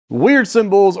Weird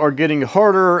cymbals are getting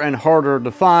harder and harder to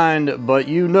find, but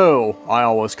you know I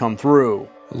always come through.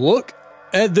 Look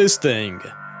at this thing.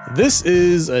 This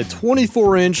is a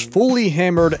 24-inch fully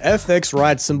hammered FX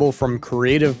Ride Cymbal from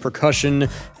Creative Percussion,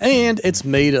 and it's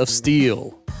made of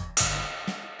steel.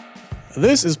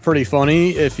 This is pretty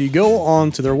funny. If you go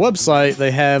onto their website,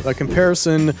 they have a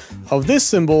comparison of this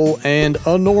cymbal and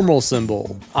a normal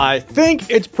cymbal. I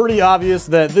think it's pretty obvious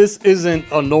that this isn't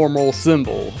a normal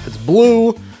cymbal. It's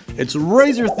blue, it's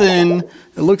razor thin,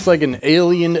 it looks like an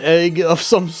alien egg of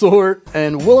some sort,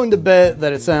 and willing to bet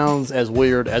that it sounds as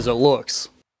weird as it looks.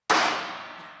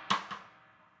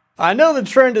 I know the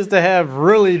trend is to have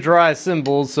really dry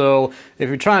cymbals, so if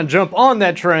you're trying to jump on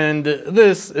that trend,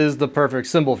 this is the perfect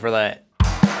cymbal for that.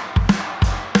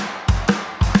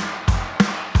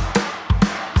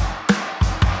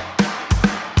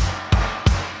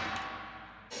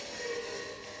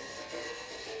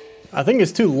 I think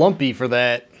it's too lumpy for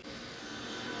that.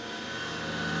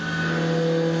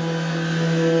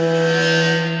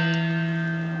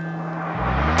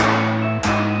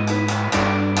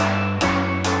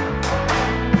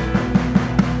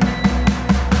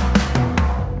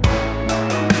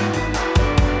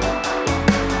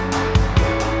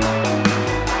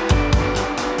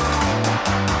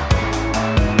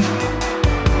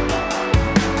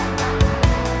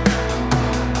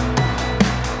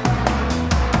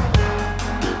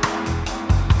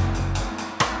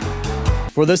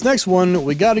 For this next one,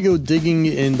 we gotta go digging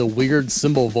in the weird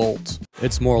cymbal vault.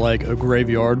 It's more like a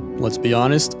graveyard, let's be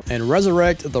honest, and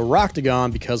resurrect the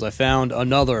Roctagon because I found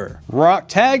another.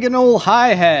 Roctagonal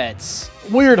hi-hats.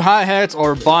 Weird hi-hats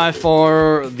are by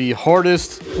far the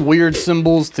hardest weird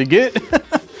cymbals to get.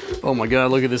 Oh my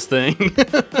god, look at this thing.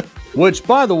 Which,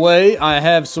 by the way, I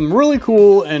have some really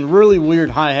cool and really weird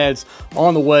hi-hats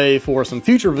on the way for some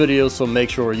future videos, so make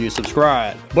sure you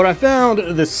subscribe. But I found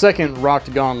this second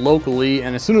Roctagon locally,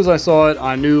 and as soon as I saw it,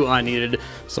 I knew I needed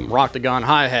some Roctagon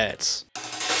hi-hats.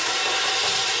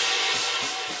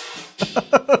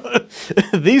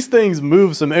 These things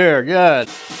move some air, god.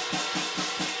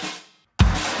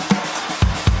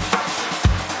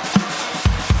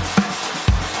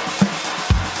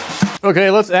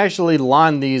 Okay, let's actually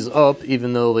line these up,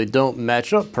 even though they don't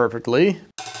match up perfectly.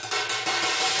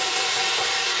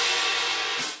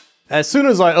 As soon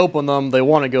as I open them, they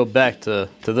want to go back to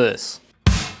this.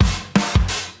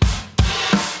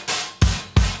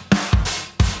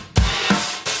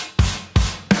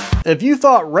 If you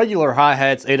thought regular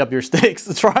hi-hats ate up your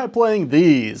sticks, try playing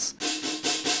these.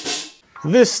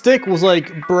 This stick was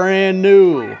like brand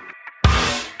new.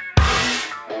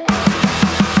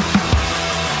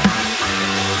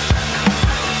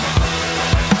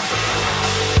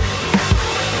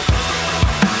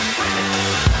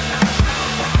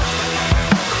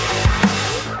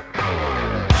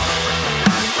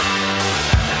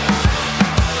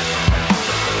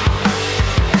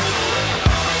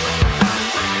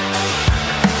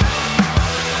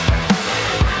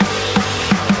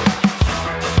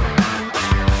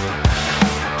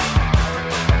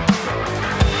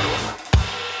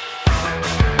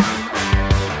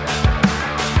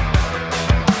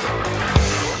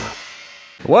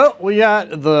 Well, we got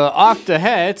the Octa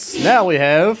hats, now we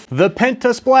have the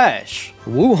Penta Splash.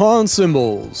 Wuhan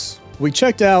Cymbals. We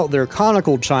checked out their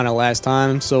conical china last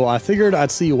time, so I figured I'd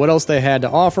see what else they had to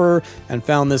offer and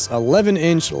found this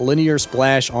 11-inch linear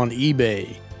splash on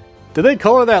eBay. Did they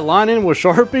color that line in with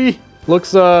Sharpie?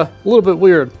 Looks a little bit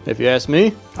weird, if you ask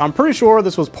me. I'm pretty sure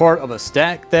this was part of a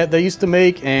stack that they used to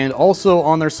make, and also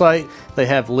on their site, they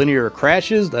have linear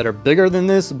crashes that are bigger than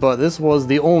this, but this was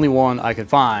the only one I could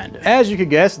find. As you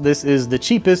could guess, this is the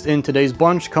cheapest in today's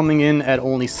bunch, coming in at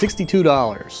only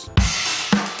 $62.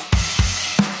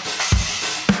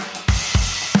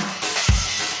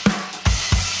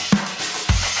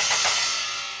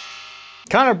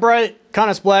 Kind of bright, kind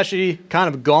of splashy,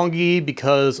 kind of gongy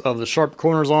because of the sharp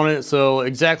corners on it, so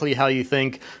exactly how you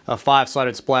think a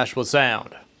 5-sided splash would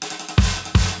sound.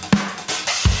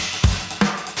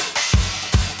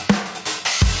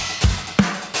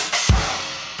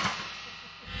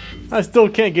 I still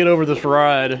can't get over this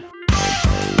ride.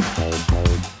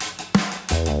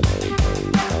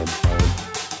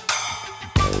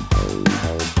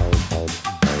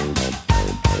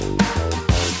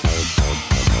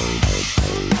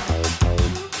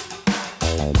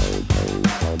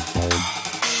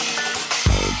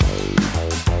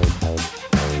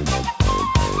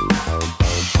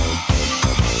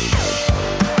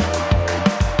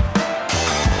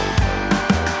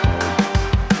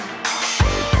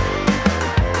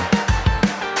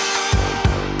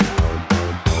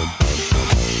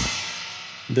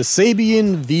 the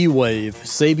Sabian V-Wave.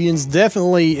 Sabian's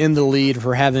definitely in the lead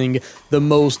for having the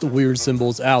most weird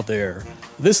cymbals out there.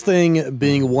 This thing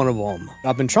being one of them.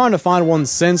 I've been trying to find one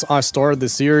since I started the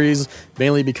series,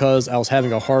 mainly because I was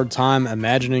having a hard time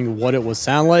imagining what it would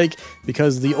sound like,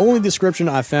 because the only description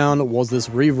I found was this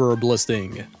reverb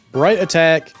listing. Bright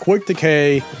attack, quick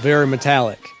decay, very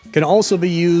metallic. Can also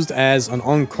be used as an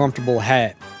uncomfortable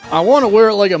hat. I want to wear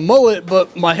it like a mullet,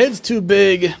 but my head's too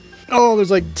big. Oh,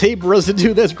 there's like tape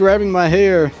residue that's grabbing my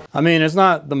hair. I mean, it's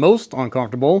not the most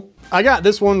uncomfortable. I got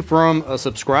this one from a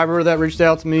subscriber that reached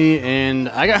out to me, and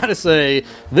I gotta say,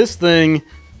 this thing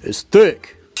is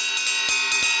thick.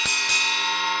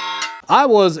 I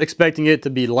was expecting it to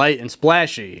be light and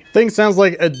splashy. Thing sounds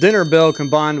like a dinner bell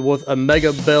combined with a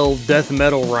mega bell death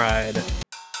metal ride.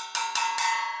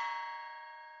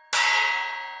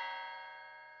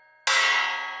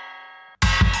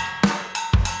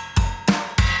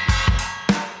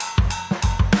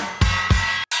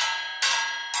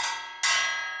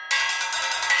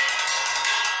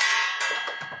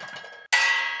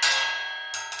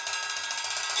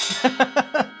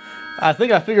 I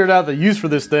think I figured out the use for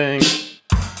this thing.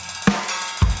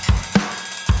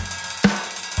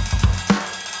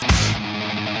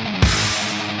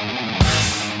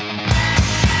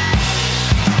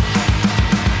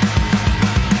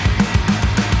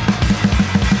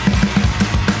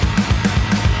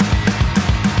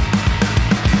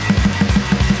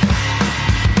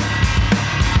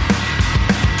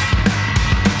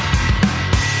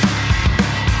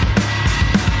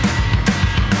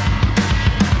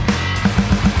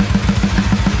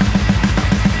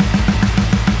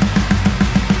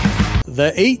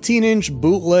 The 18-inch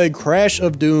bootleg Crash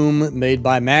of Doom made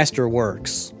by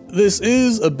Masterworks. This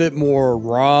is a bit more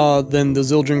raw than the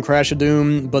Zildjian Crash of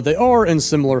Doom, but they are in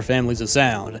similar families of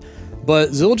sound. But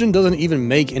Zildjian doesn't even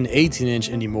make an 18-inch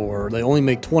anymore, they only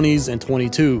make 20s and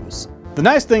 22s. The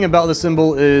nice thing about this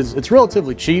cymbal is it's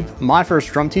relatively cheap. My first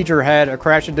drum teacher had a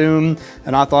Crash of Doom,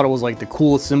 and I thought it was like the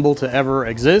coolest cymbal to ever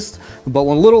exist. But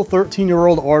when little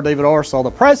 13-year-old rdavidr saw the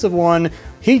price of one,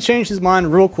 he changed his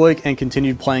mind real quick and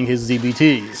continued playing his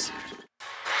ZBTs.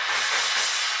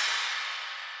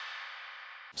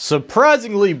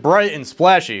 Surprisingly bright and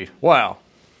splashy. Wow.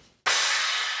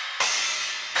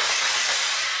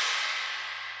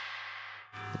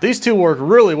 These two work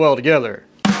really well together.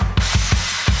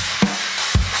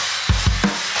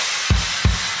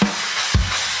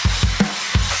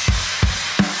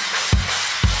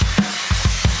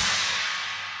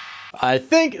 I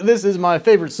think this is my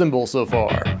favorite cymbal so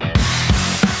far.